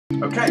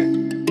Okay,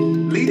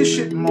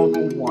 leadership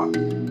model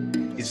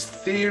 1 is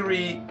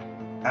theory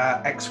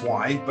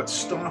XY, but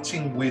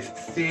starting with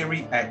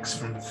theory X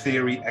from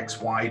theory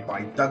XY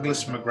by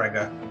Douglas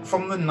McGregor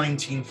from the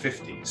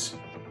 1950s.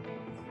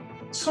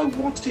 So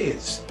what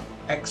is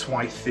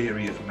XY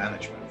theory of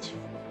management?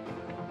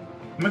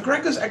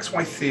 McGregor's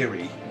XY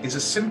theory is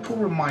a simple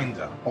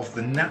reminder of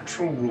the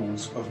natural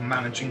rules of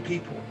managing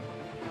people,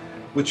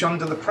 which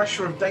under the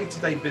pressure of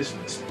day-to-day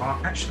business are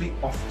actually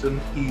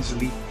often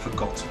easily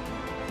forgotten.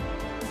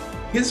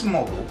 His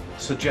model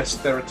suggests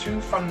there are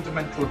two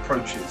fundamental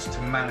approaches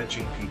to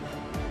managing people.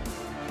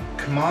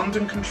 Command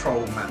and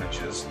control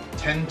managers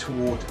tend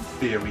toward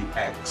theory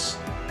X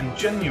and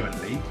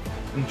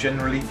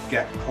generally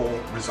get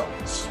poor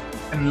results.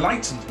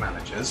 Enlightened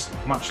managers,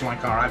 much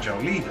like our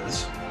agile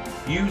leaders,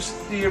 use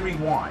theory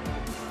Y,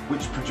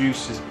 which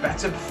produces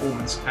better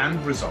performance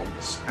and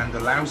results and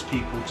allows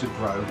people to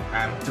grow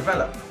and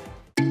develop.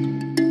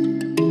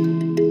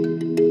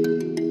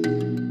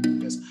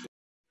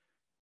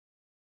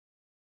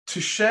 To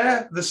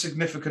share the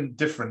significant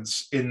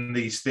difference in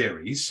these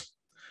theories,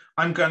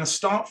 I'm going to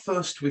start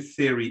first with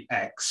theory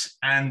X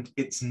and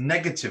its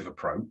negative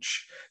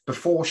approach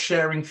before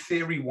sharing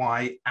theory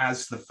Y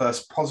as the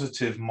first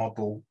positive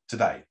model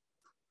today.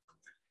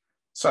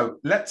 So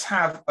let's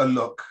have a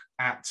look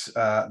at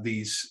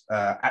these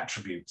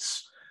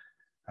attributes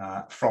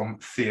from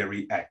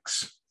theory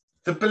X.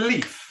 The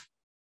belief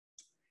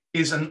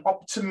is an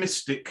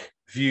optimistic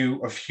view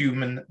of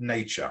human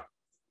nature.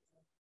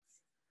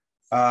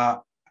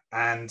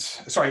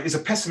 Is a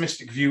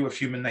pessimistic view of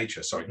human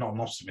nature. Sorry, not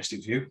an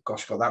optimistic view.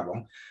 Gosh, got that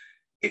wrong.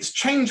 Its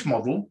change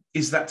model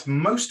is that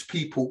most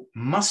people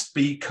must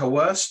be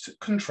coerced,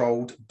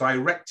 controlled,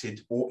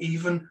 directed, or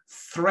even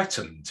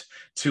threatened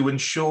to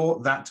ensure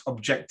that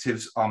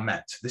objectives are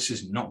met. This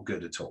is not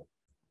good at all.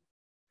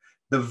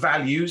 The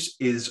values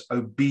is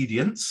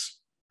obedience.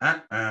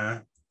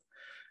 And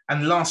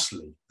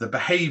lastly, the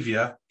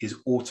behavior is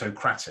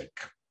autocratic.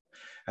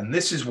 And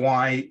this is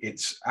why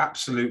it's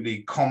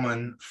absolutely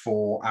common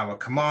for our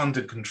command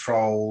and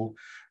control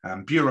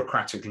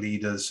bureaucratic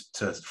leaders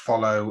to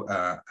follow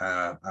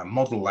a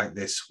model like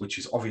this, which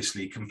is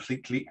obviously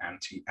completely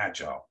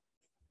anti-agile.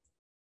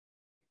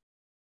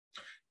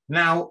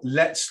 Now,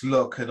 let's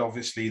look at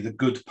obviously the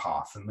good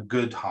path and the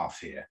good half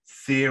here,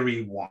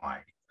 theory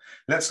Y.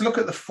 Let's look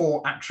at the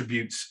 4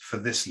 attributes for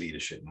this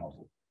leadership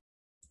model.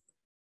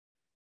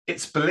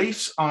 Its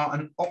beliefs are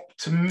an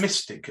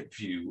optimistic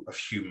view of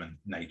human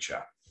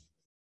nature.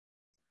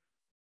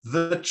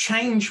 The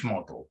change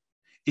model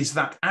is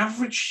that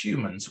average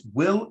humans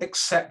will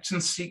accept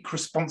and seek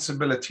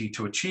responsibility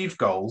to achieve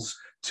goals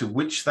to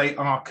which they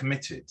are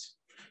committed.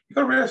 You've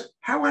got to realize,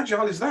 how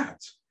agile is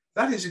that?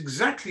 That is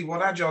exactly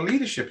what agile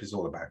leadership is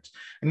all about.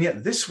 And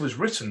yet this was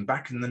written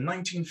back in the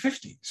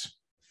 1950s.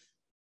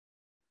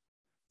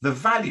 The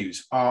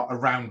values are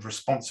around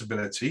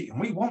responsibility, and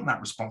we want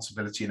that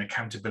responsibility and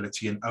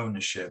accountability and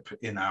ownership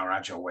in our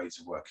agile ways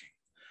of working.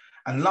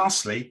 And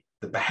lastly,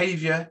 the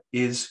behavior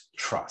is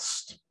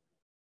trust.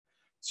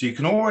 So you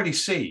can already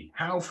see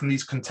how from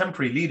these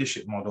contemporary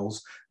leadership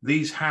models,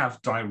 these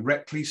have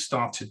directly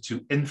started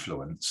to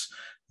influence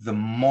the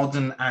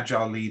modern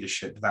agile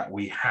leadership that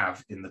we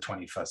have in the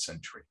 21st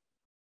century.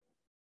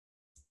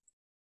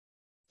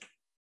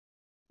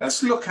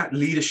 Let's look at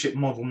leadership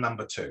model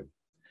number 2,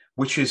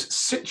 which is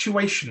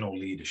situational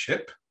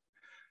leadership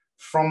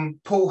from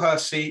Paul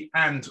Hersey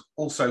and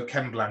also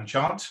Ken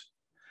Blanchard,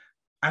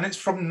 and it's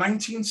from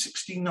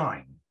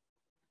 1969.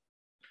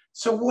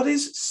 So what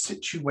is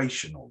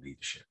situational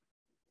leadership?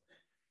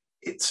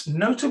 Its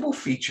notable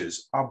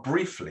features are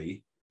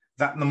briefly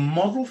that the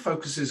model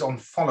focuses on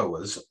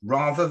followers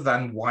rather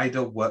than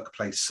wider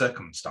workplace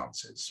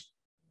circumstances.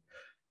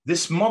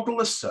 This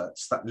model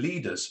asserts that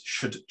leaders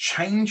should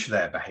change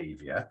their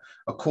behavior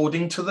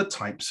according to the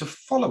types of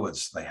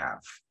followers they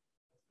have.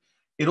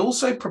 It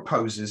also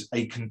proposes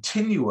a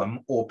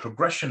continuum or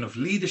progression of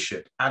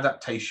leadership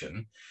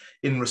adaptation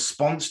in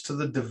response to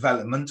the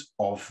development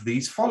of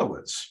these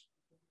followers.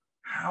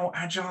 How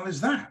agile is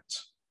that?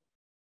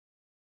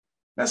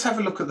 Let's have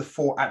a look at the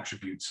 4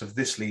 attributes of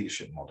this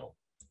leadership model.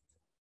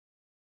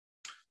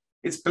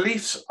 Its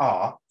beliefs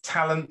are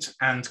talent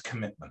and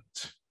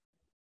commitment.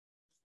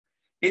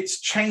 Its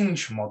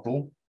change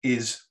model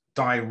is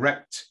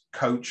direct,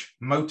 coach,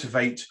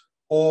 motivate,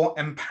 or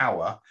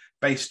empower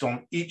based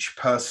on each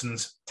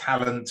person's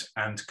talent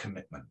and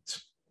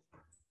commitment.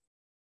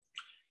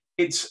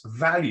 Its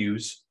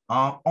values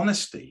are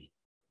honesty.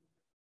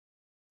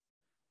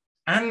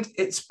 And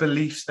its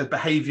beliefs and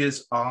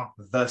behaviors are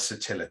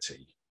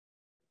versatility.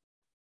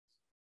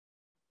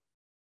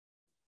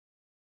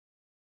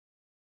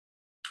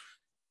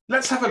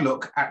 Let's have a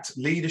look at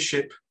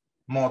leadership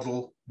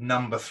model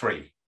number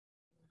 3.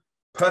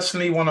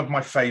 Personally, one of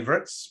my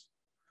favorites,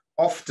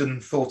 often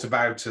thought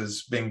about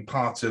as being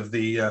part of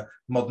the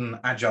modern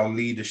agile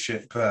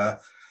leadership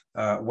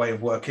way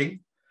of working.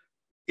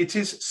 It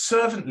is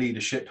Servant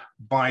Leadership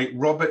by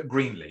Robert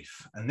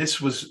Greenleaf, and this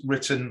was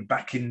written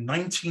back in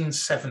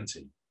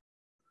 1970.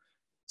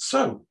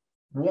 So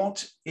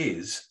what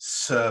is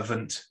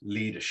servant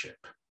leadership?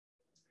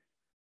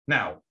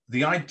 Now,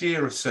 the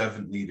idea of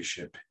servant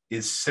leadership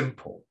is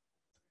simple,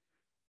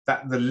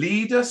 that the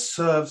leader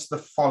serves the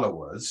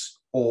followers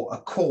or a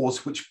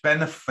cause which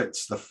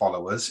benefits the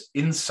followers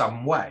in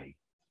some way.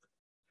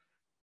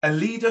 A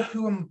leader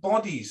who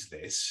embodies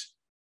this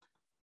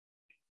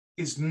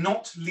is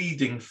not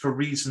leading for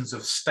reasons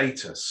of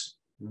status,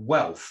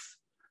 wealth,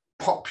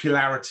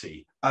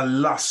 popularity, a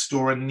lust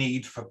or a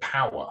need for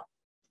power.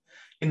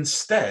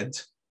 Instead,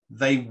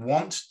 they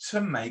want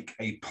to make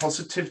a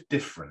positive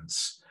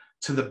difference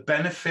to the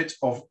benefit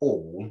of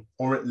all,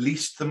 or at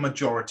least the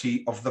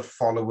majority of the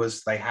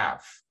followers they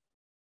have.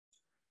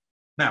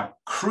 Now,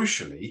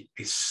 crucially,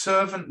 a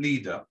servant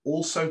leader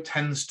also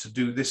tends to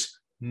do this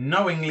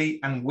knowingly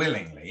and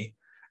willingly,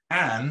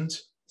 and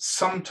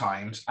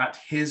sometimes at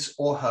his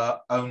or her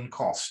own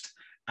cost,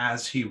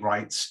 as he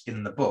writes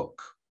in the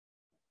book.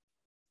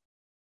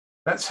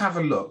 Let's have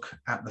a look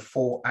at the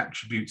 4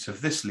 attributes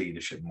of this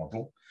leadership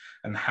model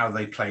and how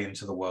they play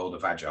into the world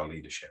of agile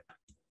leadership.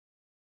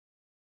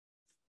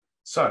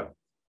 So,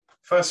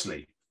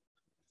 firstly,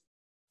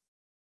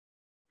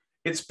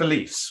 its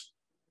beliefs.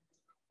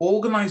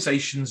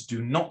 Organizations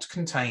do not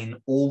contain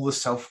all the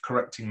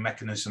self-correcting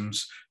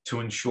mechanisms to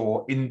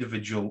ensure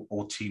individual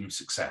or team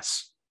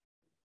success.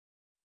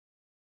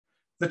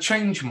 The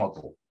change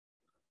model.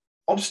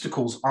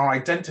 Obstacles are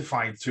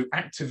identified through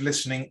active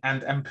listening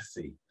and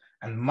empathy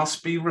and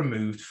must be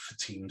removed for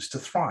teams to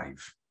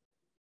thrive.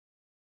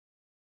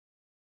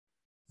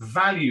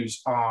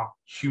 Values are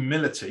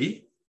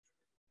humility.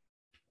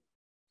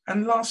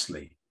 And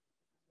lastly,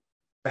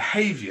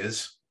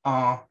 behaviors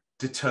are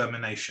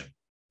determination.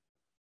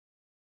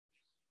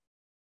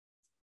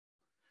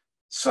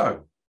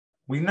 So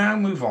we now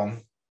move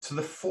on to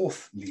the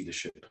 4th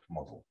leadership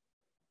model.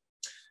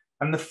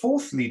 And the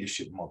 4th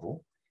leadership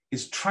model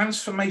is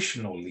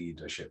transformational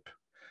leadership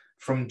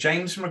from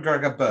James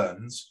McGregor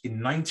Burns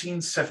in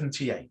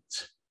 1978.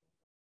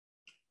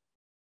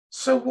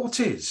 So what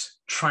is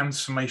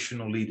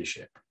transformational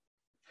leadership?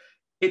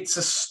 It's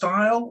a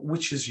style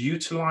which is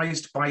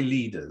utilized by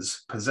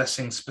leaders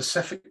possessing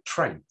specific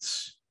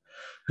traits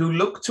who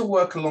look to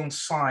work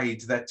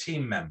alongside their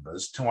team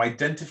members to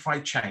identify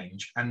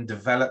change and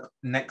develop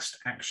next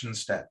action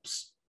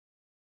steps.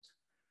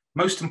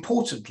 Most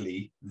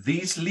importantly,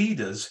 these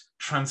leaders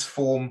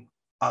transform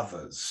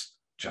others,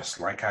 just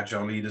like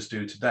agile leaders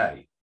do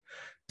today,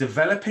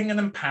 developing and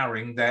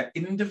empowering their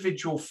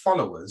individual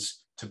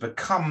followers to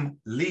become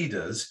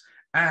leaders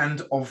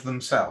and of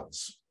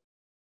themselves.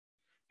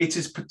 It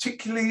is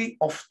particularly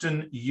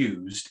often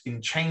used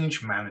in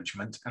change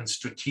management and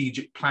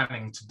strategic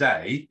planning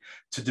today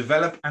to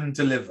develop and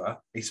deliver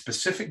a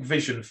specific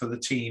vision for the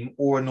team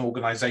or an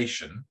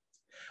organization,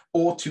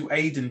 or to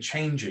aid in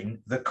changing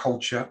the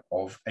culture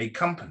of a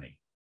company.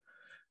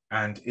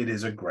 And it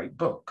is a great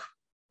book.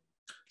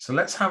 So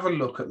let's have a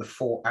look at the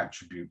 4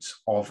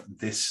 attributes of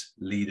this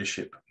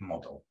leadership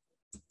model.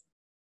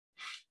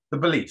 The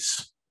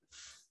beliefs.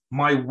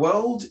 My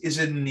world is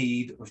in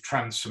need of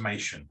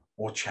transformation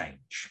or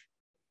change.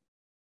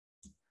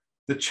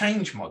 The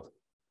change model.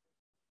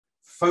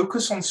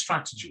 Focus on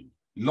strategy,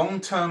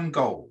 long-term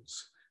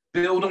goals,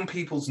 build on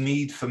people's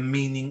need for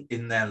meaning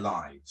in their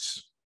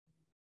lives.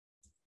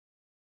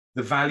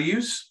 The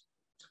values.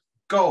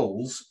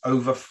 Goals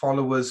over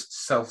followers'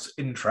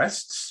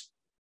 self-interests.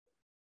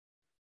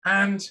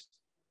 And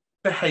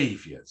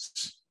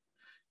behaviors.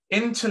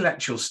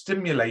 Intellectual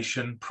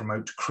stimulation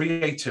promote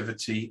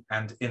creativity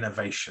and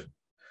innovation,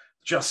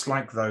 just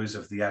like those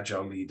of the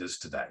agile leaders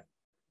today.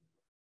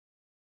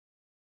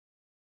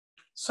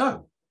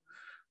 So,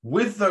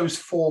 with those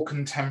 4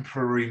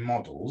 contemporary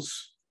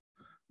models,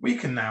 we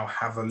can now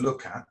have a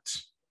look at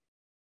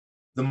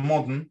the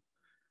modern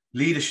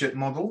leadership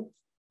model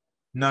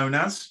known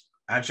as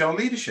agile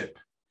leadership,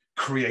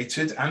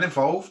 created and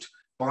evolved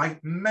by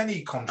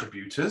many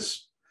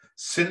contributors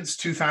since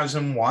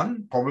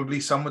 2001, probably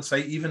some would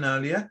say even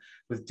earlier,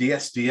 with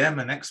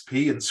DSDM and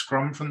XP and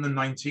Scrum from the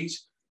 90s,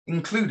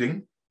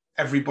 including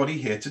everybody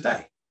here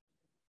today.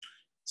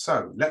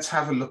 So let's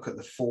have a look at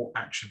the 4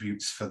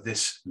 attributes for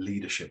this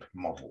leadership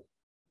model.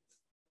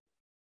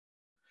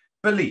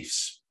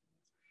 Beliefs.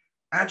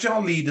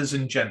 Agile leaders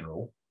in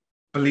general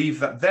believe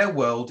that their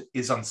world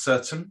is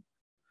uncertain,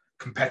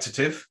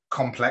 competitive,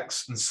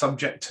 complex, and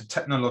subject to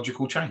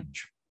technological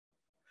change.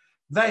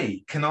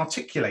 They can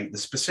articulate the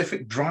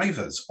specific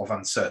drivers of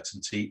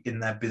uncertainty in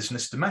their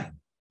business domain.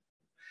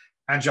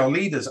 Agile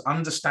leaders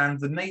understand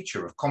the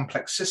nature of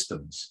complex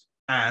systems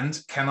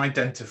and can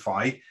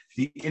identify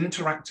the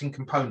interacting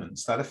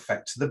components that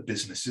affect the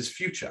business's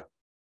future,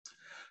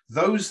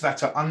 those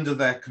that are under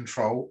their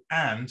control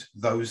and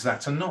those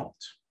that are not.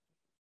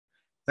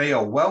 They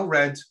are well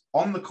read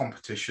on the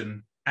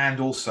competition and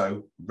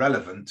also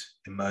relevant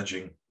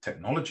emerging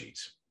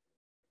technologies.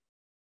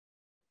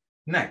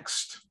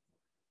 Next,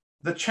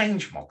 the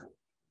change model.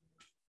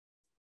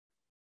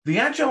 The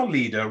agile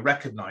leader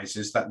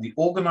recognizes that the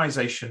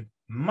organization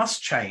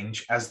must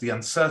change as the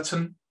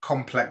uncertain,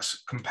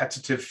 complex,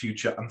 competitive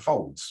future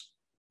unfolds.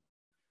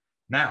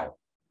 Now,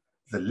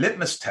 The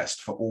litmus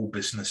test for all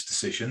business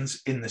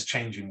decisions in this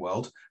changing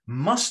world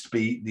must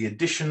be the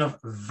addition of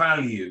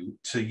value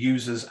to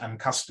users and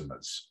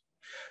customers,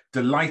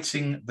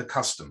 delighting the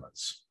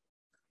customers.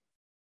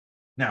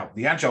 Now,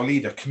 the Agile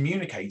leader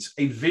communicates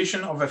a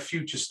vision of a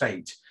future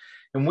state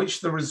in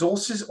which the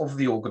resources of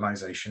the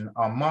organization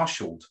are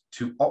marshaled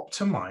to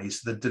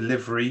optimize the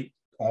delivery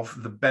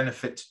of the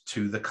benefit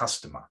to the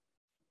customer.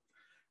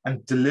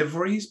 And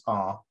deliveries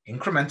are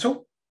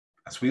incremental,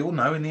 as we all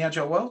know in the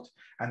Agile world,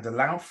 and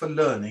allow for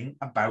learning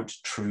about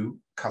true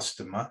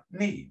customer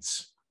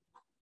needs.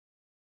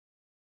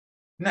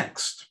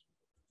 Next,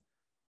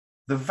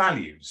 the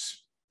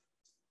values.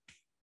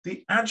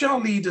 The Agile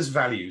leader's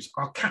values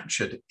are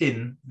captured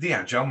in the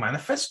Agile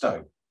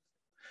Manifesto.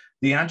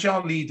 The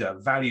Agile leader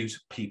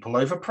values people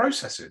over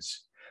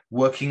processes,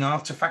 working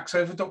artifacts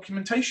over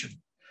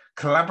documentation,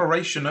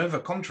 collaboration over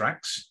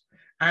contracts,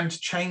 and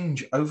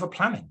change over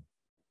planning.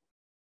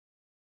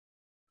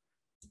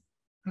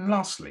 And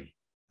lastly,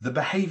 the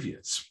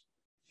behaviors.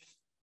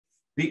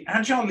 The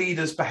Agile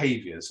leader's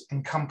behaviors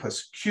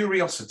encompass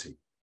curiosity.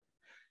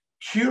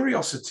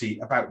 Curiosity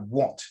about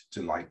what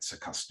delights a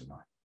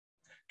customer.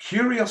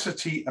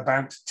 Curiosity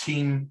about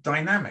team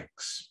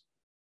dynamics.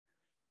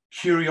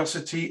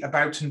 Curiosity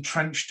about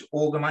entrenched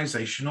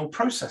organizational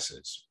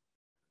processes.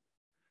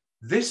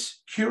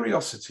 This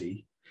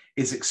curiosity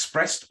is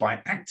expressed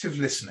by active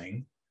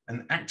listening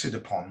and acted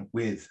upon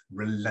with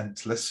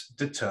relentless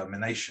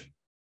determination.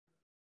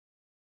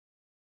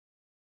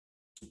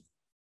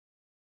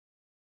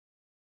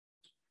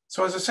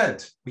 So as I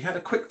said, we had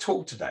a quick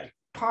talk today,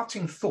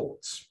 parting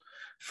thoughts.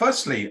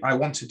 Firstly, I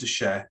wanted to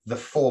share the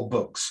 4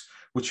 books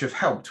which have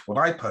helped what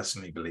I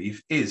personally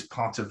believe is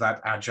part of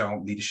that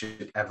Agile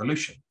leadership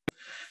evolution.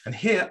 And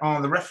here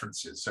are the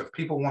references. So if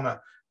people want to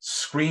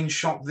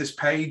screenshot this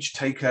page,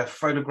 take a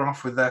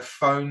photograph with their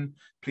phone,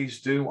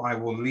 please do. I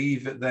will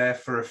leave it there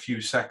for a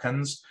few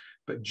seconds.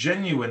 But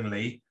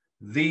genuinely,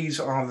 these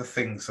are the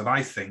things that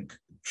I think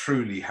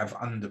truly have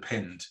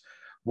underpinned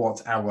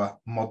what our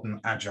modern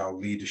Agile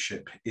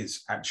leadership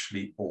is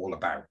actually all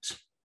about.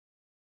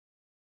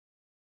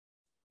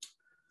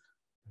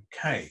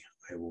 Okay,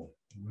 I will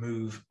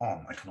move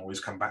on. I can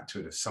always come back to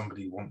it if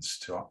somebody wants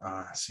to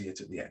see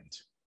it at the end.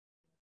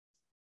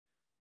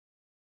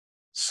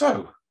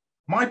 So,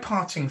 my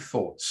parting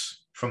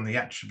thoughts from the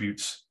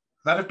attributes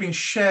that have been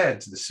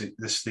shared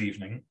this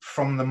evening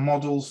from the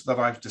models that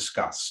I've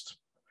discussed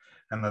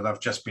and that I've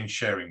just been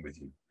sharing with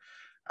you.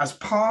 As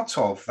part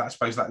of, I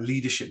suppose, that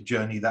leadership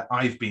journey that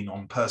I've been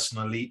on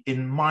personally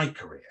in my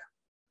career.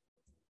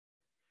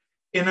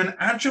 In an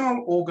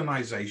Agile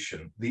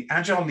organization, the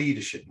Agile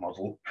leadership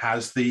model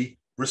has the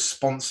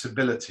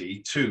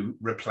responsibility to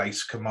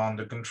replace command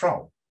and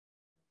control.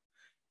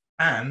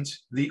 And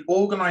the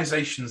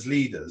organization's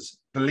leaders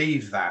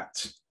believe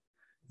that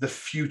the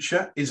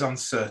future is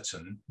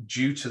uncertain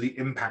due to the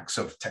impacts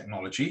of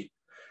technology,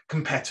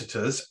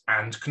 competitors,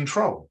 and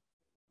control.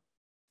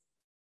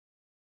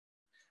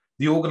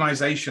 The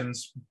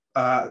organizations,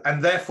 the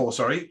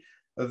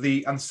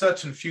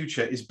uncertain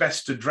future is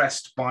best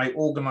addressed by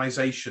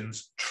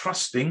organizations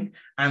trusting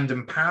and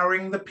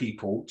empowering the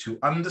people to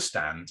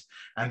understand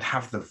and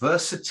have the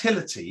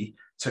versatility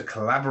to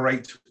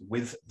collaborate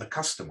with the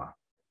customer.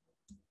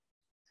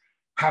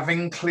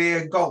 Having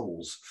clear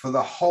goals for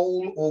the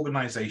whole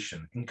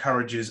organization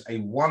encourages a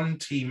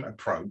one-team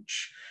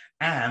approach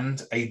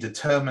and a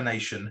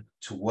determination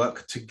to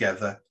work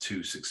together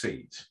to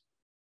succeed.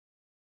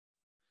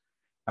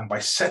 And by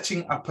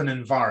setting up an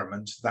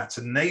environment that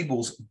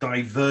enables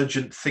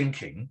divergent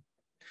thinking,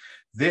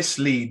 this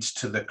leads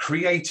to the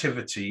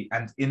creativity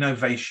and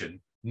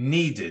innovation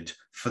needed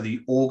for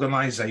the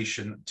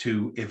organization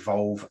to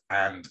evolve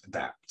and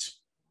adapt.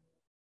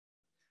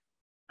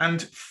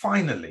 And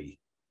finally,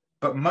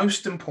 but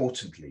most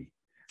importantly,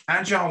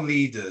 Agile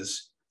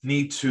leaders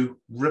need to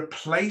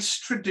replace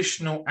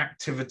traditional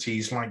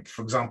activities like,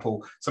 for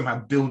example, somehow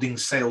building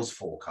sales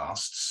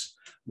forecasts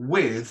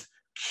with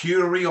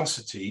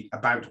curiosity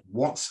about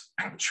what's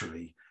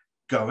actually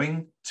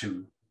going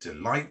to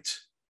delight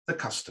the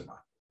customer.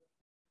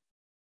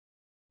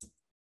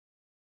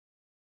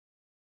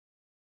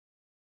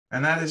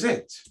 And that is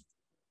it.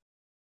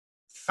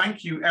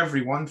 Thank you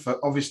everyone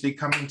for obviously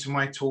coming to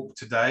my talk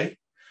today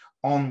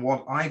on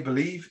what I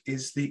believe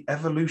is the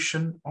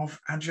evolution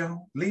of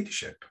Agile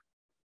leadership.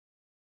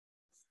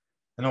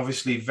 And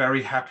obviously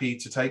very happy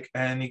to take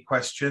any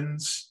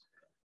questions.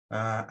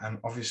 And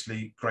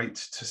obviously great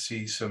to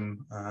see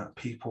some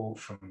people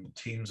from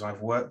teams I've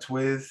worked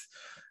with.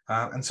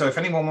 And so if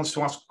anyone wants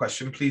to ask a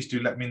question, please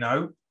do let me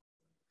know.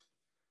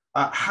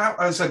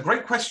 There's a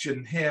great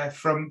question here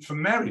from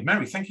Mary.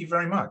 Mary, thank you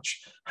very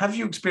much. Have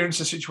you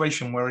experienced a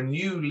situation where a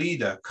new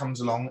leader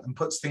comes along and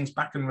puts things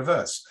back in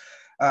reverse?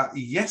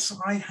 Yes,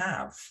 I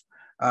have.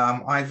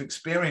 I've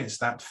experienced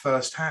that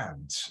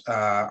firsthand.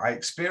 I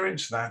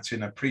experienced that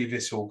in a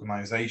previous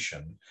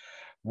organization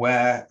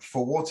where,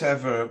 for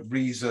whatever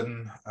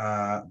reason,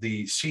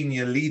 the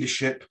senior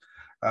leadership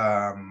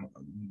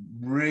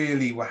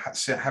really were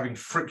having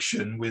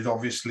friction with,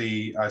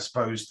 obviously, I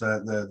suppose,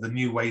 the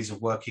new ways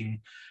of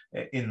working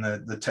in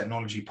the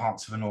technology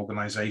parts of an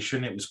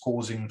organization. It was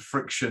causing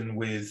friction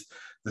with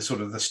the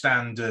sort of the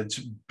standard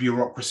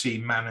bureaucracy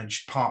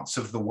managed parts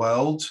of the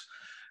world.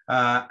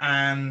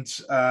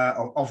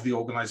 Of the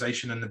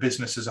organization and the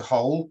business as a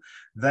whole.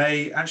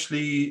 They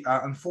actually,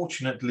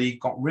 unfortunately,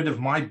 got rid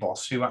of my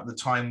boss, who at the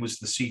time was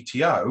the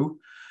CTO,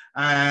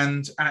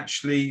 and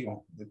actually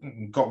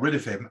got rid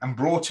of him and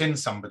brought in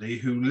somebody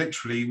who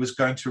literally was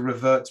going to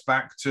revert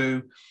back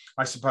to,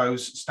 I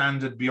suppose,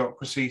 standard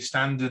bureaucracy,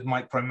 standard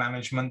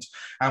micromanagement,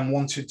 and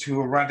wanted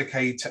to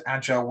eradicate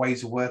agile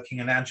ways of working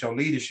and agile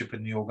leadership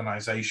in the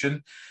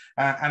organization,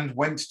 and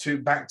went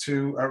back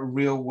to a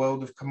real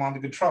world of command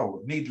and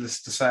control.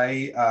 Needless to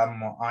say,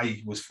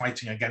 I was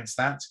fighting against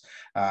that.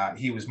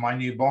 He was my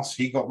new boss.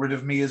 He got rid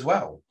of me as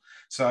well.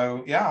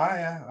 So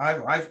yeah,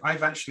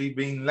 I've actually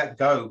been let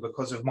go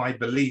because of my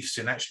beliefs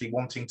in actually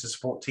wanting to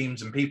support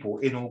teams and people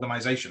in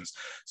organizations.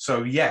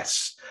 So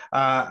yes,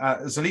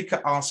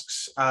 Zalika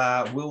asks,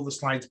 will the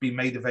slides be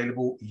made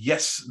available?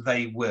 Yes,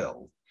 they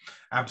will.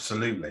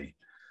 Absolutely.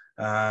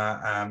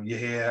 You're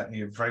here.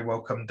 You're very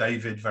welcome.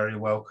 David, very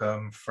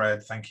welcome.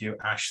 Fred, thank you.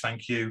 Ash,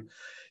 thank you.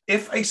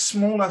 If a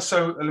smaller,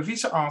 so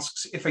Lavisa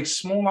asks, if a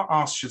smaller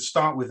ask should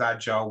start with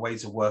agile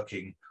ways of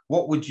working,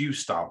 what would you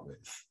start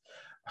with?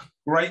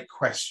 Great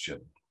question.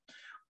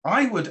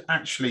 I would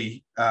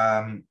actually,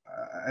 and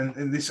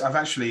this, I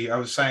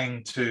was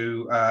saying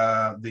to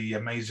the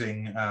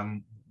amazing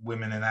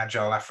Women in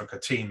Agile Africa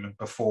team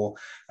before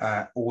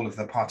all of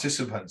the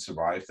participants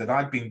arrived, that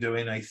I'd been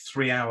doing a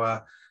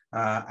 3-hour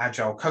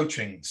agile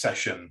coaching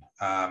session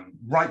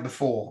right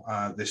before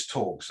this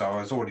talk. So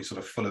I was already sort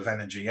of full of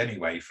energy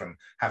anyway from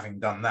having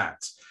done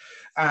that.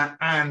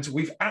 And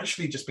we've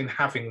actually just been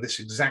having this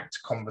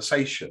exact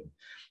conversation.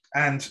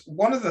 And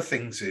one of the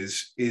things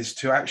is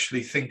to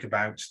actually think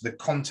about the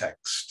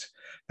context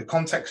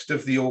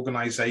of the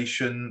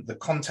organization, the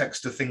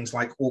context of things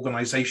like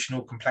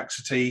organizational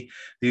complexity,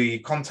 the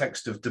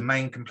context of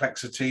domain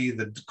complexity,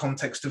 the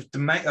context of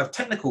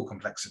technical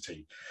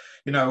complexity.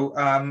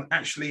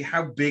 Actually,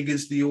 how big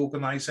is the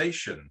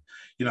organization?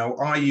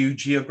 Are you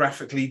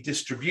geographically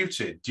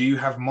distributed? Do you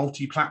have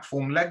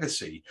multi-platform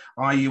legacy?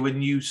 Are you a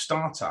new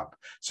startup?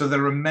 So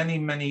there are many,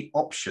 many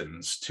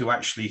options to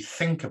actually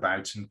think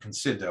about and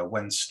consider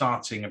when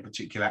starting a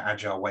particular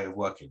agile way of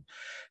working.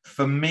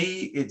 For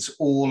me, it's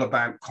all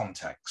about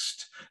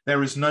context.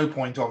 There is no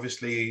point,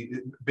 obviously,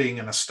 being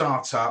in a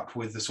startup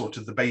with the sort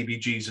of the baby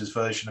Jesus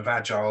version of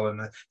Agile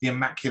and the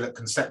immaculate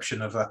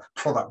conception of a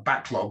product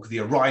backlog, the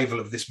arrival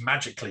of this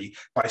magically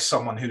by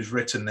someone who's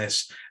written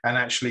this and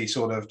actually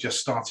sort of just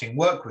starting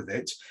work with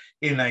it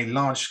in a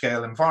large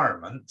scale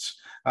environment.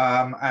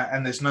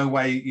 And there's no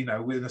way,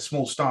 with a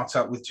small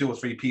startup with 2 or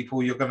 3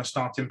 people, you're going to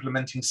start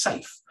implementing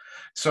SAFe.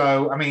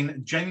 So, I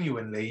mean,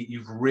 genuinely,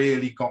 you've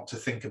really got to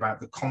think about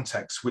the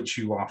context which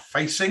you are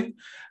facing.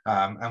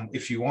 And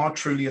if you are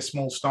truly a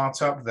small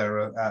startup, there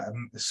are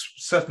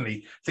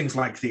certainly things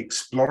like the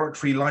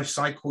exploratory life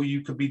cycle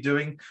you could be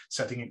doing,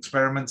 setting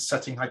experiments,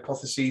 setting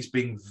hypotheses,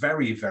 being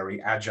very,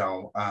 very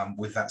agile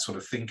with that sort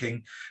of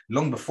thinking,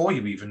 long before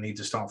you even need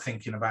to start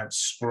thinking about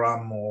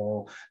Scrum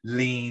or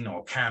Lean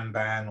or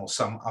Kanban or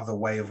some other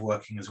way of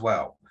working as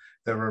well.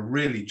 There are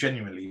really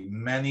genuinely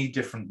many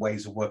different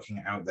ways of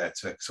working out there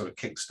to sort of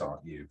kickstart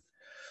you.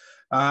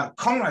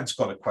 Conrad's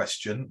got a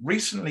question.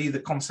 Recently, the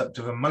concept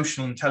of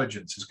emotional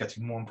intelligence is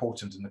getting more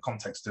important in the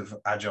context of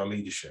agile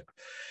leadership.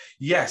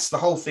 Yes, the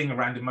whole thing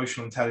around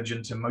emotional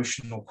intelligence,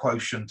 emotional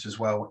quotient as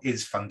well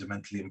is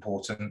fundamentally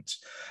important.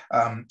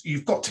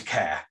 You've got to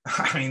care.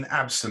 I mean,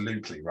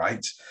 absolutely,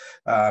 right?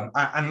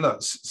 And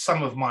look,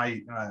 some of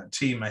my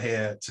team are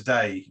here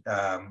today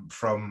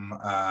from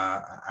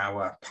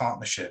our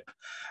partnership.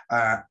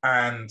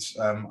 And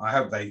I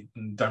hope they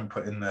don't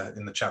put in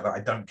the chat that I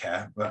don't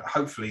care, but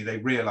hopefully they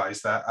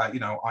realize that,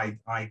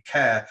 I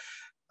care.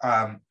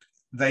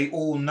 They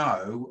all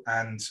know,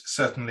 and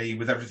certainly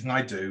with everything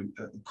I do,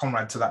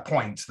 Conrad, to that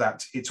point,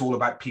 that it's all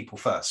about people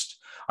first.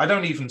 I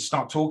don't even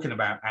start talking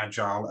about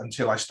Agile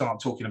until I start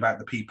talking about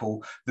the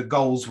people, the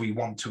goals we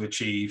want to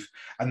achieve.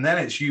 And then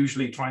it's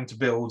usually trying to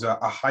build a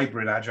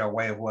hybrid Agile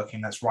way of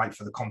working that's right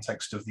for the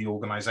context of the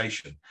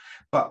organization.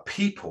 But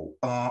people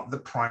are the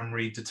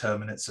primary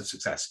determinants of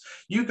success.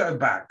 You go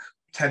back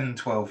 10,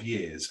 12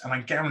 years, and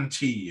I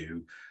guarantee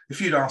you, if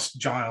you'd asked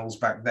Giles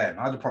back then,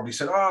 I'd have probably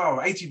said,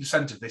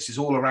 80% of this is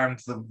all around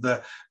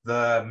the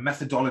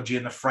methodology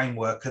and the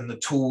framework and the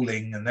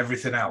tooling and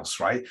everything else,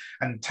 right?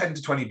 And 10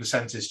 to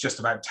 20% is just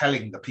about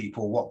telling the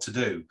people what to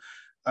do.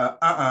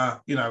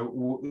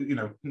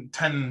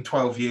 10,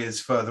 12 years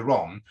further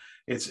on,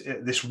 It's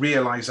this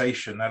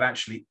realization that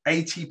actually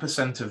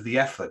 80% of the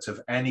effort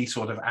of any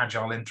sort of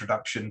agile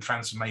introduction,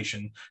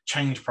 transformation,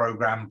 change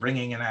program,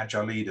 bringing in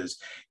agile leaders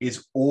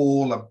is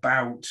all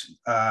about,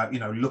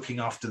 looking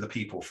after the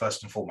people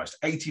first and foremost.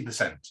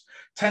 80%,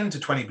 10 to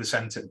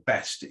 20% at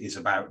best is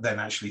about then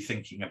actually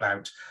thinking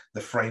about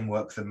the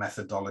framework, the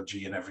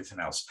methodology, and everything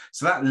else.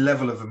 So that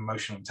level of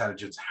emotional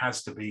intelligence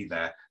has to be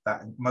there,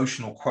 that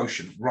emotional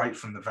quotient right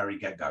from the very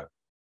get-go.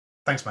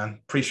 Thanks, man.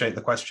 Appreciate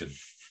the question.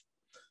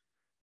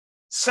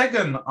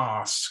 Segan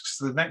asks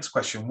the next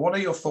question: what are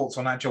your thoughts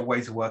on agile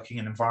ways of working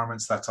in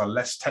environments that are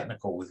less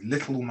technical with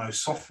little or no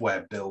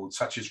software build,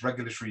 such as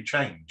regulatory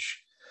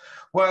change?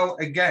 Well,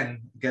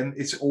 again,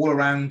 it's all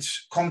around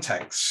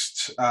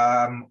context.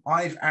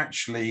 I've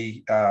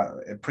actually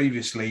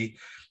previously,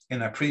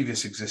 in a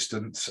previous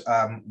existence,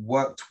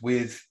 worked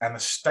with an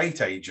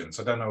estate agent.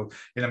 I don't know,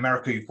 in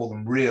America you call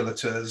them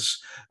realtors,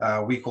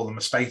 we call them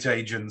estate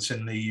agents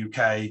in the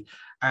UK.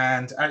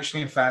 And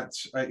actually, in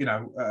fact,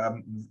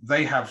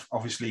 they have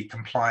obviously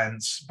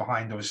compliance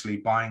behind obviously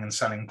buying and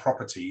selling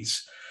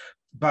properties.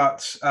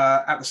 But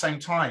at the same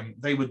time,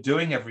 they were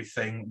doing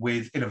everything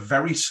in a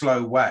very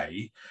slow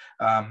way,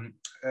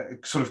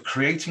 sort of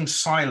creating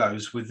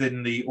silos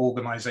within the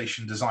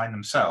organization design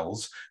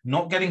themselves,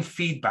 not getting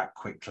feedback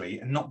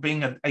quickly, and not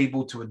being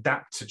able to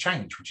adapt to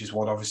change, which is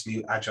what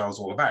obviously Agile is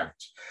all about.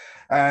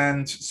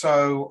 And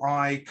so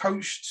I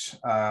coached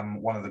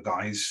one of the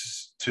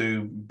guys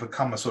to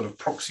become a sort of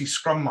proxy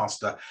scrum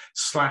master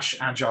 /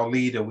 agile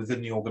leader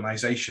within the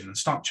organization and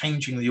start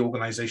changing the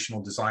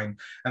organizational design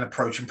and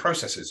approach and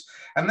processes.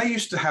 And they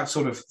used to have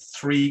sort of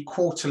 3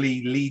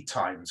 quarterly lead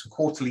times and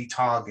quarterly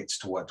targets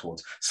to work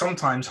towards,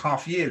 sometimes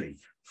half yearly.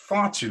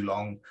 Far too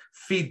long,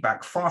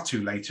 feedback far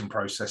too late in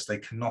process. They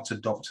cannot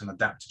adopt and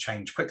adapt to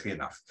change quickly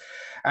enough.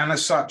 And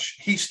as such,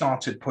 he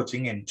started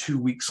putting in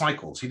 2-week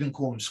cycles. He didn't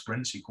call them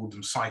sprints, he called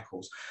them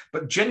cycles.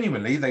 But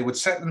genuinely, they would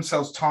set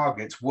themselves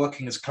targets,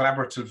 working as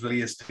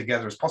collaboratively as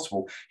together as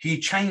possible. He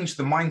changed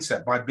the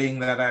mindset by being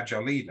that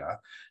agile leader,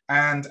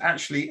 and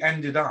actually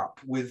ended up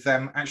with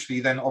them actually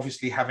then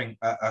obviously having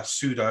a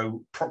pseudo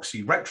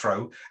proxy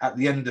retro at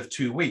the end of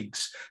 2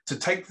 weeks to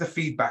take the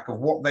feedback of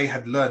what they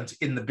had learned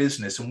in the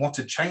business and what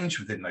had changed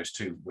within those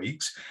 2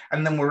 weeks,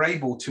 and then were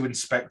able to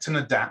inspect and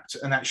adapt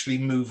and actually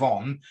move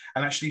on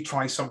and actually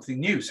try something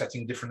new,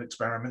 setting different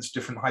experiments,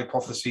 different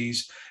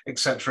hypotheses,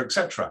 etc.,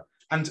 etc.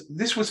 And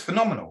this was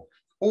phenomenal.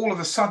 All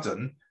of a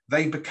sudden,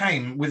 they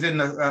became,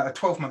 within a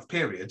 12-month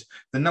period,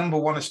 the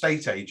 #1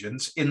 estate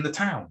agents in the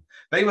town.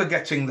 They were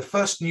getting the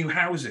first new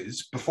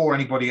houses before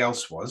anybody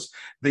else was.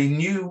 They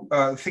knew,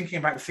 thinking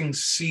about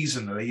things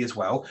seasonally as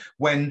well,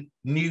 when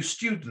new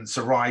students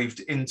arrived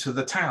into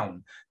the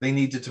town. They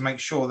needed to make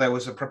sure there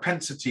was a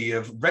propensity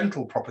of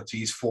rental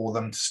properties for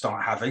them to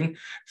start having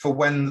for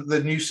when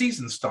the new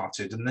season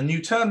started and the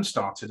new term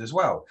started as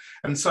well.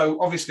 And so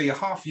obviously a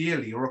half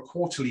yearly or a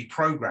quarterly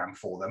program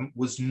for them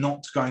was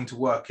not going to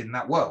work in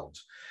that world.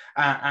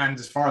 And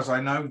as far as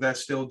I know, they're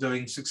still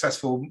doing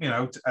successful,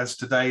 as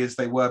today as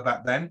they were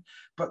back then,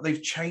 but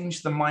they've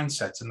changed the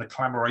mindset and the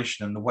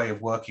collaboration and the way of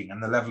working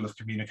and the level of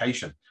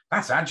communication.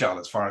 That's agile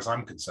as far as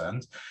I'm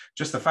concerned.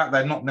 Just the fact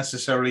they're not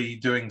necessarily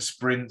doing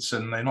sprints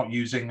and they're not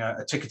using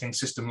a ticketing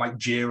system like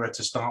Jira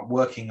to start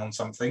working on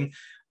something.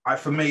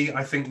 For me,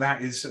 I think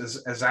that is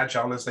as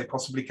agile as they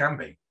possibly can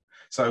be.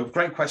 So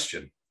great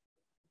question.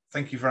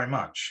 Thank you very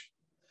much.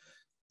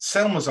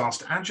 Selma's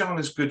asked, Agile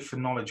is good for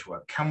knowledge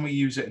work. Can we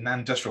use it in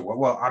industrial work?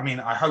 Well, I mean,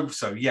 I hope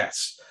so,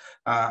 yes.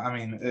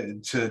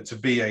 To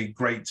be a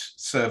great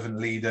servant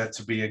leader,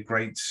 to be a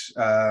great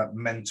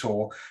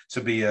mentor, to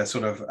be a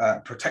sort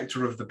of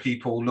protector of the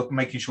people,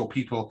 making sure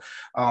people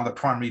are the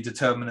primary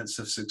determinants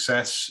of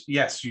success.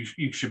 Yes,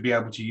 you should be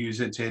able to use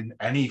it in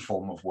any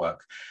form of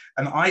work.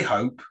 And I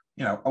hope,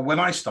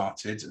 when I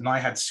started and I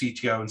had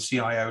CTO and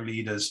CIO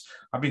leaders,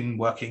 I've been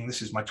working,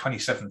 this is my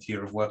 27th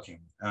year of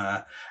working.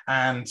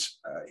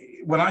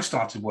 When I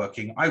started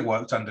working, I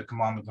worked under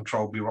command and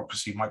control,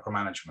 bureaucracy,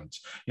 micromanagement.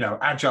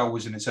 Agile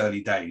was in its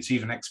early days.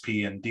 Even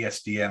XP and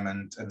DSDM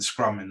and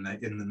Scrum in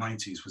the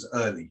 90s was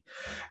early.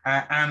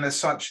 And as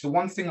such, the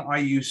one thing I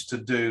used to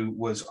do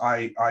was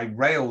I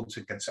railed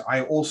against it.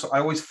 I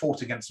always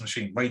fought against the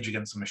machine, rage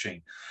against the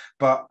machine.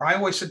 But I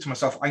always said to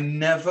myself, I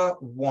never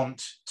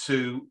want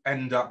to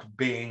end up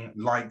being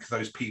like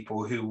those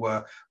people who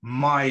were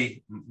my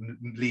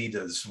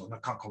leaders, well, I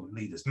can't call them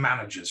leaders,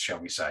 managers, shall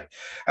we say.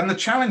 And the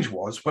challenge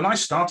was, when I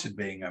started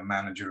being a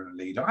manager and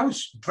leader, I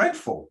was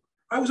dreadful.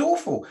 I was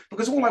awful,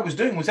 because all I was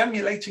doing was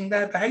emulating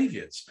their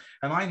behaviors.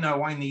 And I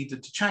know I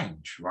needed to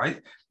change, right?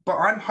 But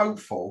I'm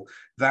hopeful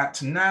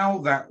that now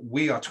that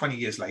we are 20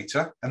 years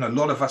later, and a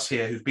lot of us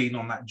here who've been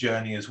on that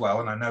journey as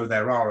well, and I know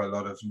there are a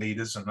lot of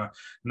leaders, and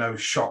no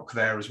shock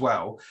there as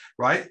well,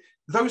 right?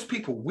 Those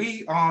people,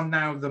 we are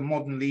now the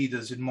modern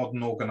leaders in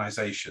modern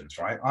organizations,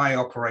 right? I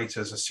operate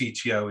as a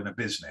CTO in a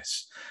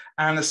business.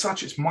 And as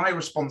such, it's my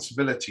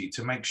responsibility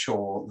to make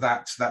sure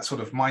that that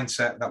sort of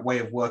mindset, that way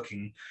of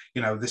working,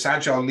 this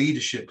agile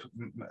leadership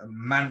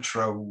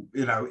mantra,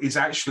 is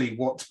actually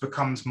what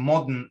becomes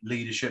modern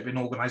leadership in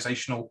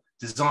organizational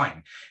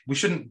design. We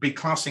shouldn't be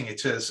classing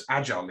it as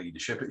agile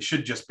leadership. It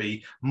should just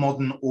be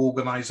modern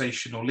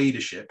organizational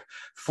leadership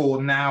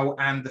for now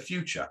and the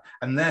future.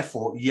 And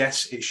therefore,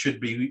 yes, it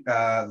should be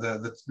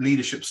the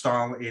leadership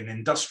style in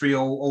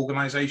industrial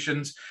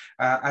organizations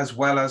as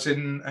well as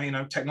in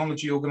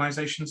technology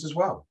organizations as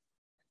well.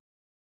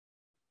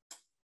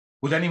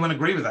 Would anyone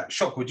agree with that?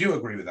 Shock, would you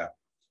agree with that?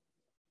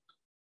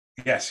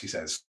 Yes, he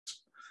says.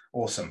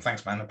 Awesome.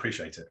 Thanks, man.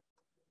 Appreciate it.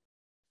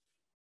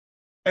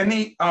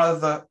 Any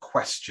other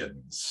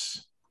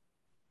questions?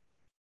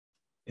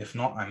 If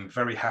not, I'm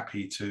very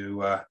happy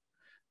to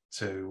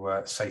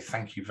say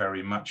thank you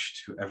very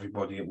much to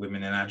everybody at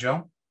Women in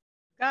Agile.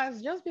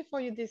 Guys, just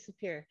before you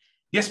disappear.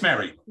 Yes,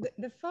 Mary.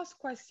 The first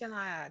question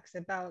I asked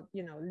about,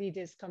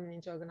 leaders coming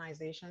into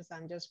organizations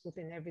and just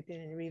putting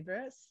everything in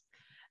reverse.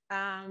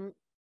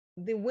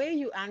 The way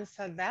you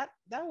answered that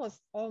was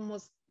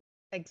almost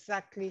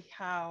exactly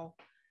how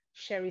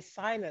Sherry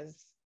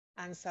Silas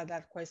answered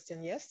that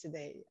question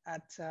yesterday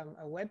at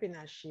a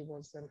webinar she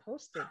was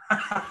hosting.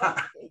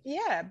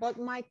 But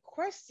my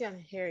question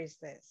here is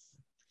this: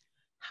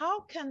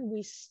 how can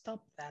we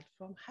stop that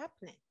from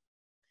happening?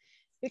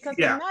 Because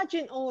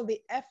imagine all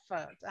the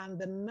effort and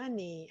the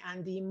money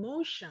and the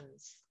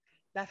emotions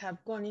that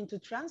have gone into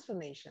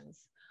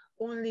transformations,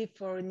 only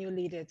for a new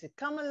leader to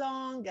come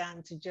along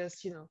and to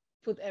just,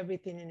 put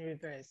everything in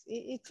reverse.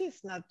 It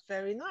is not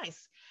very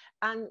nice.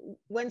 And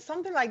when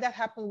something like that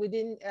happened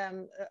within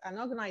an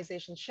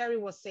organization, Sherry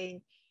was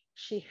saying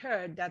she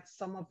heard that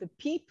some of the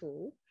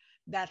people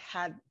that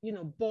had,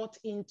 bought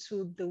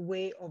into the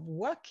way of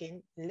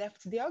working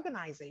left the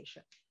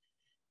organization.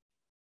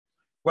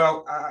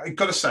 Well, I've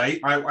got to say,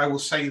 I will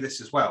say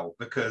this as well,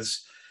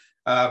 because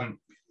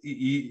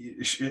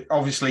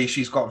obviously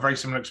she's got a very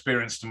similar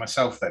experience to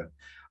myself then.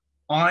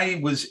 I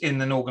was in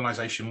an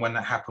organization when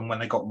that happened, when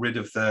they got rid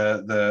of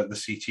the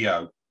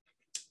CTO,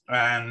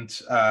 and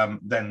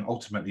then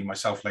ultimately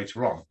myself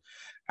later on.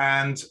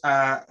 And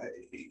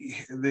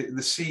the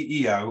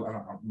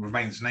CEO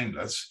remains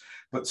nameless,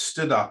 but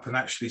stood up and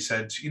actually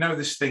said,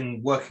 this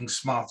thing, working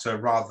smarter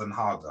rather than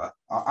harder.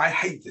 I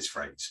hate this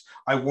phrase.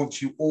 I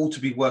want you all to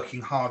be working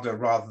harder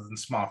rather than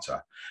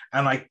smarter.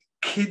 And I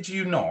kid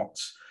you not,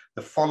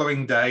 the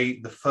following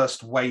day, the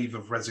first wave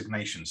of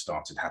resignation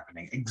started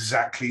happening.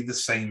 Exactly the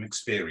same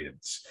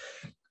experience.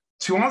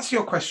 To answer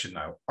your question,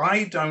 though,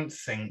 I don't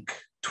think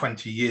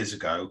 20 years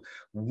ago,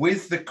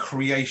 with the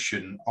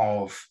creation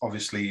of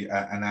obviously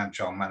an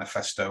agile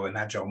manifesto, an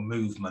agile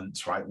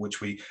movement, right,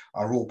 which we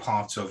are all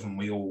part of and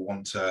we all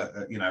want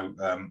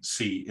to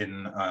see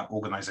in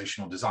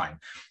organizational design,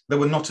 there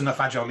were not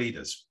enough agile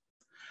leaders,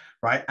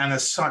 right? And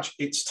as such,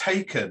 it's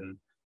taken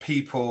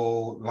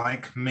people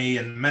like me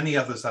and many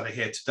others that are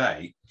here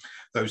today,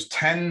 those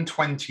 10,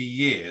 20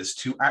 years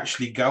to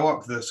actually go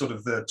up the sort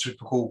of the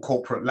typical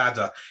corporate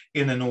ladder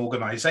in an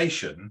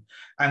organization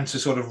and to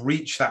sort of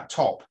reach that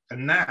top.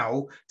 And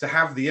now to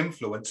have the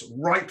influence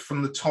right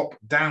from the top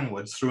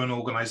downwards through an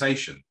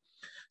organization.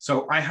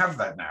 So I have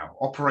that now,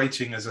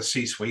 operating as a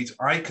C-suite.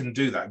 I can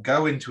do that,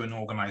 go into an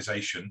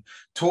organization,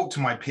 talk to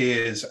my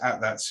peers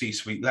at that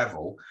C-suite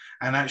level,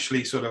 and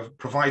actually sort of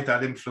provide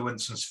that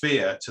influence and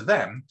sphere to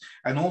them,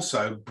 and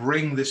also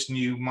bring this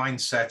new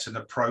mindset and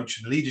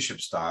approach and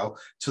leadership style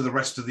to the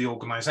rest of the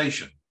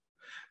organization.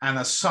 And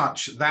as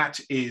such, that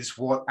is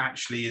what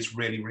actually is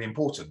really, really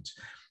important.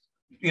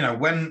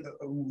 When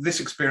this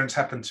experience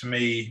happened to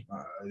me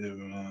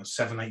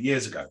 7-8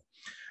 years ago,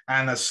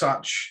 and as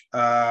such,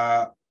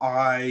 there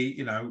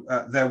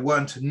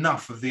weren't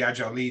enough of the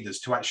agile leaders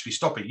to actually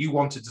stop it. You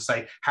wanted to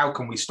say, how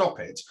can we stop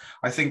it?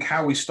 I think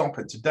how we stop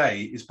it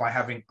today is by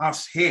having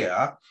us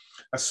here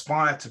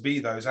aspire to be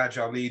those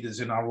agile leaders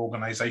in our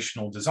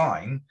organizational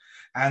design,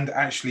 and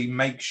actually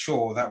make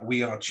sure that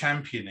we are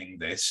championing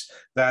this,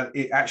 that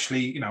it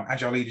actually,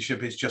 agile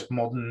leadership is just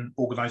modern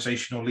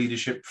organizational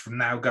leadership from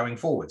now going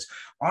forwards.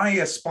 I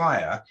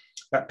aspire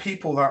that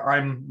people that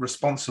I'm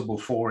responsible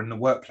for in the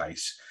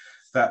workplace,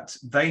 that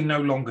they no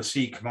longer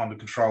see command and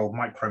control,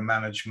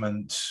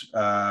 micromanagement,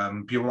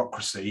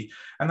 bureaucracy,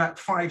 and that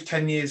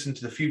 5-10 years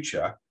into the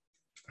future,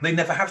 they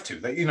never have to.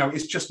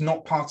 It's just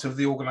not part of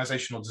the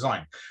organizational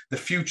design. The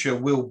future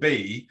will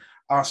be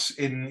us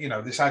in,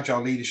 this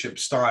agile leadership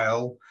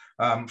style,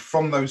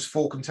 from those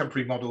 4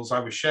 contemporary models I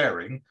was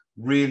sharing,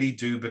 really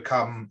do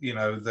become,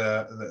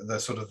 the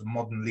sort of the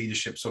modern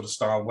leadership sort of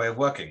style way of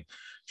working.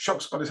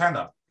 Shock's got his hand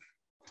up.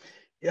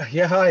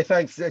 Yeah. Hi,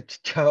 thanks,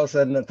 Giles,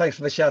 and thanks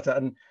for the shout out.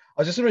 And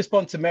I was just going to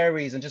respond to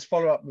Mary's and just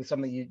follow up with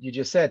something you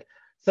just said.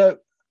 So,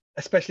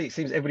 especially it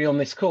seems everybody on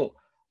this call,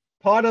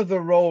 part of the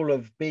role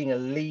of being a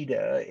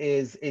leader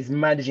is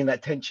managing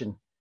that tension.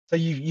 So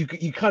you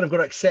kind of got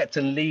to accept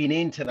and lean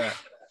into that,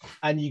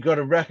 and you got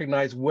to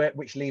recognize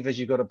which levers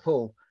you got to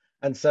pull.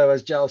 And so,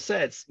 as Giles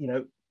says,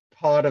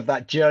 part of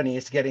that journey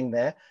is getting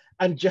there.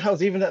 And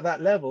Giles, even at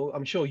that level,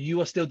 I'm sure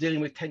you are still dealing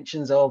with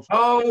tensions of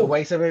the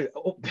way somebody.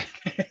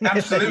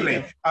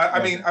 Absolutely.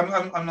 I mean,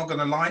 I'm not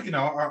going to lie. You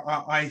know,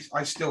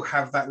 I still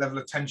have that level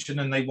of tension,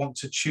 and they want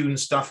to tune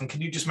stuff. And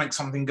can you just make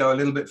something go a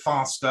little bit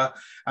faster?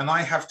 And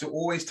I have to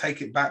always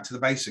take it back to the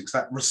basics.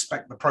 That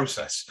respect the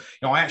process.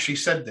 You know, I actually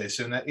said this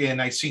in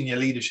a senior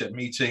leadership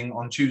meeting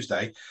on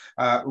Tuesday.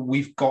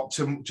 We've got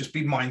to just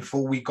be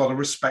mindful. We've got to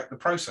respect the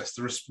process.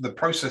 The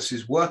process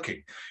is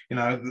working. You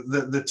know,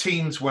 the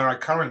teams where I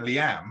currently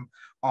am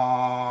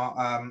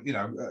are,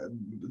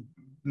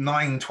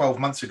 9-12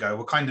 months ago,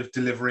 we're kind of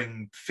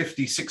delivering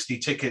 50-60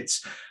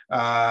 tickets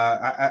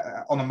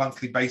on a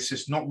monthly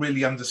basis, not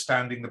really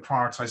understanding the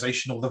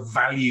prioritization or the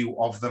value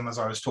of them, as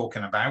I was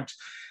talking about.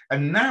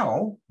 And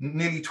now,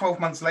 nearly 12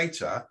 months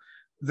later,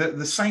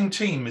 the same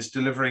team is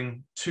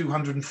delivering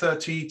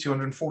 230,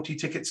 240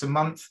 tickets a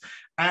month.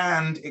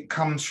 And it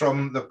comes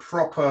from the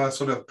proper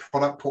sort of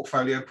product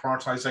portfolio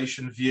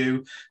prioritization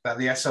view that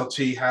the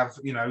SLT have.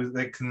 You know,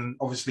 they can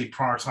obviously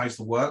prioritize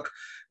the work.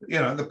 You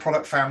know, the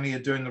product family are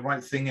doing the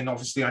right thing and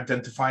obviously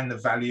identifying the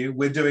value.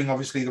 We're doing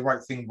obviously the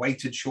right thing,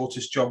 weighted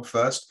shortest job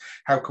first.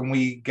 How can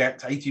we get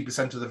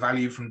 80% of the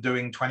value from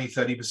doing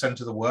 20-30%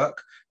 of the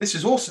work? This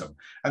is awesome.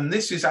 And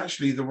this is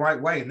actually the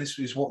right way. And this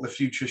is what the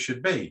future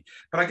should be.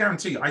 But I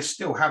guarantee you, I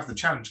still have the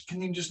challenge.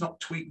 Can you just not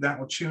tweak that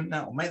or tune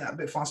that or make that a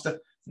bit faster?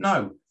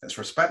 No, let's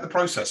respect the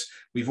process.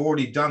 We've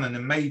already done a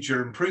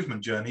major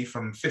improvement journey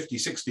from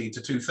 50-60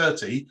 to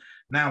 230.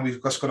 Now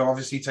we've just got to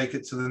obviously take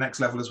it to the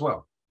next level as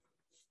well.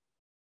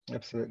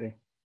 Absolutely.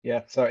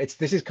 Yeah. So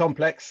this is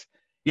complex.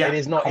 Yeah, it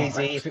is not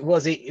easy. If it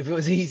was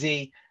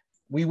easy,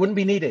 we wouldn't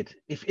be needed.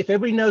 If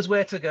everybody knows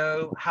where to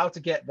go, how to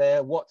get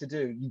there, what to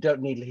do, you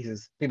don't need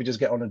leaders. People just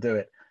get on and do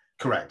it.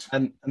 Correct.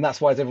 And that's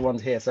why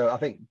everyone's here. So I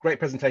think great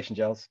presentation,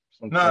 Giles.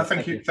 No,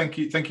 thank you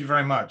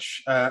very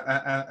much.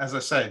 As I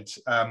said,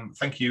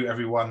 thank you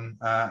everyone.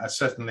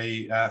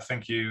 Certainly,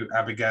 thank you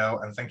Abigail,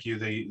 and thank you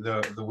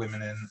the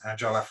women in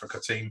Agile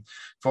Africa team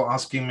for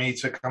asking me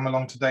to come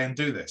along today and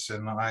do this.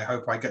 And I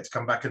hope I get to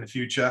come back in the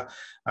future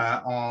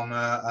on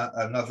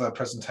another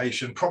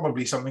presentation,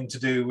 probably something to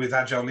do with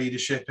agile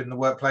leadership in the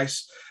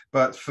workplace.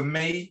 But for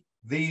me,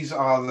 these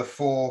are the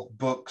 4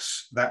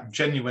 books that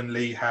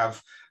genuinely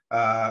have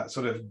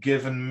sort of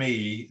given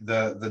me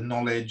the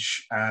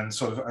knowledge and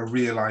sort of a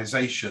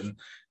realization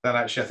that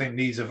actually I think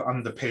these have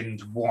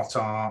underpinned what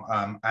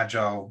our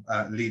agile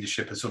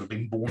leadership has sort of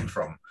been born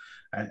from.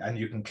 And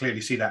you can clearly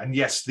see that. And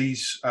yes,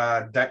 these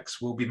decks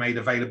will be made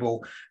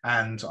available,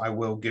 and I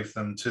will give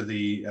them to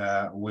the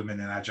Women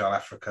in Agile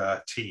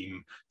Africa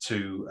team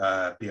to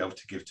be able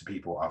to give to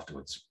people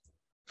afterwards.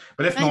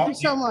 But if not, thank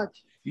you so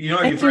much.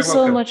 Thank you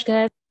so much,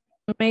 guys.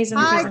 Amazing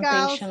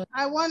presentation. Giles,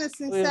 I want to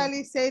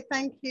sincerely say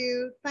thank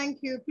you. Thank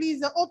you.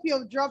 Please, I hope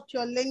you've dropped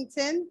your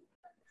LinkedIn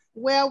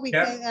where we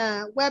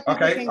can where people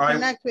can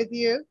connect with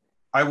you.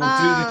 I will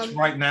do this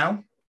right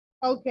now.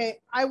 Okay.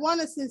 I want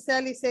to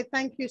sincerely say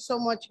thank you so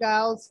much,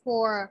 Giles,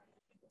 for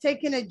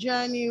taking a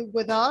journey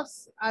with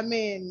us. I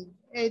mean,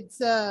 it's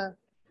the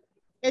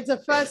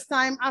first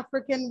time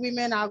African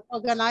women are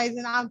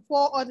organizing, and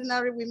 4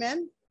 ordinary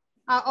women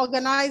are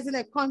organizing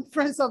a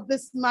conference of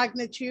this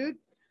magnitude.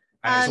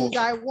 And awesome.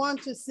 I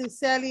want to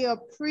sincerely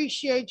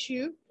appreciate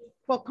you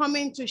for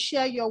coming to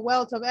share your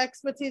wealth of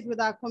expertise with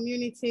our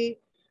community.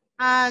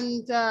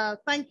 And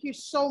thank you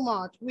so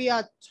much. We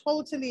are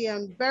totally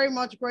and very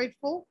much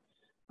grateful.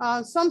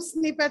 Some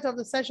snippet of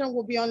the session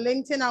will be on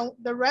LinkedIn, and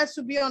the rest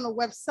will be on the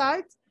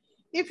website.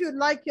 If you'd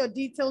like your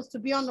details to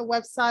be on the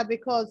website,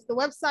 because the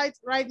website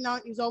right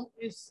now is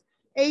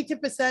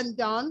 80%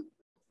 done.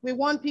 We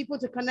want people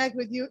to connect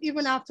with you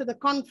even after the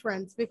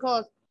conference,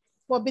 because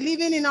for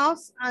believing in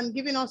us and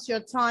giving us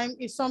your time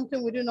is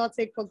something we do not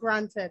take for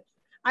granted.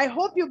 I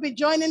hope you'll be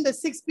joining the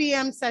 6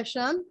 p.m.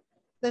 session.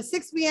 The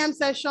 6 p.m.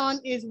 session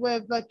is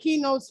with the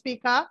keynote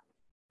speaker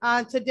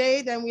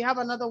today, then we have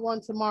another one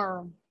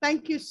tomorrow.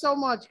 Thank you so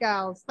much,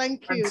 Giles.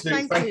 Thank you.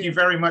 Thank you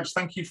very much.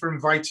 Thank you for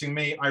inviting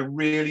me. I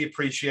really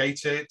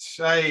appreciate it.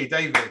 Hey,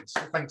 David,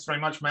 thanks very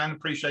much, man.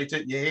 Appreciate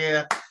it. You're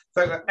here.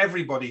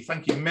 Everybody,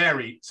 thank you.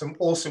 Mary, some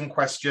awesome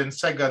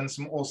questions. Segun,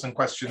 some awesome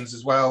questions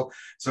as well.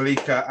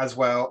 Zalika as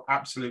well,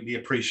 absolutely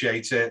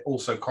appreciate it.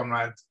 Also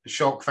Conrad,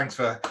 Shock, thanks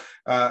for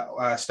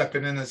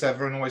stepping in as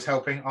ever and always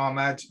helping.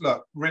 Ahmad,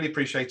 look, really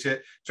appreciate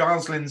it.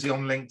 Giles Lindsey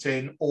on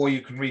LinkedIn, or you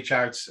can reach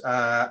out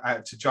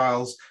to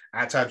Giles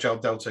at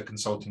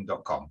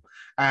agiledeltaconsulting.com.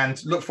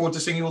 And look forward to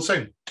seeing you all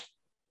soon.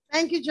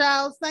 Thank you,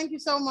 Giles. Thank you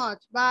so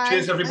much. Bye.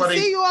 Cheers, everybody.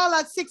 And see you all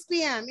at 6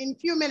 p.m. in a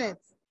few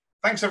minutes.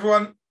 Thanks,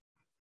 everyone.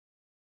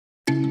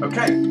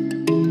 Okay,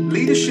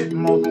 leadership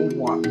model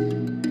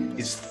 1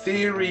 is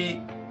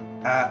theory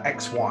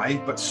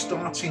XY, but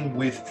starting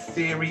with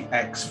theory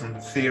X from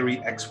theory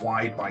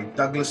XY by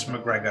Douglas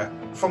McGregor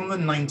from the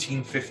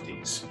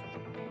 1950s.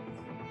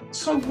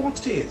 So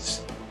what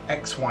is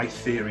XY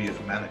theory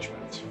of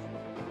management?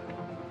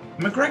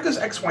 McGregor's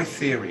XY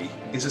theory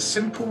is a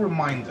simple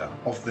reminder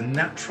of the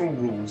natural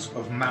rules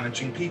of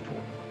managing people,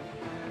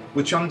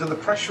 which under the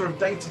pressure of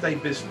day-to-day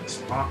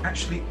business are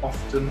actually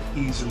often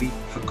easily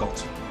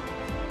forgotten.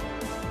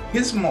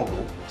 His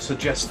model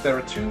suggests there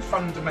are two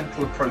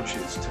fundamental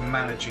approaches to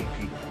managing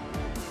people.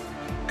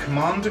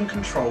 Command and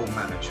control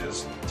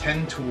managers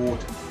tend toward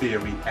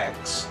theory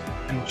X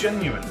and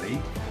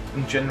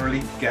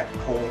generally get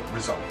poor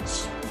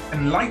results.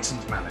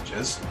 Enlightened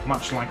managers,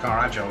 much like our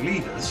agile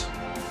leaders,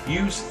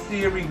 use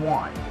theory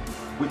Y,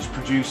 which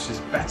produces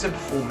better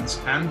performance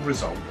and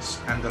results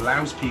and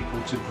allows people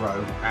to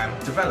grow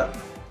and develop.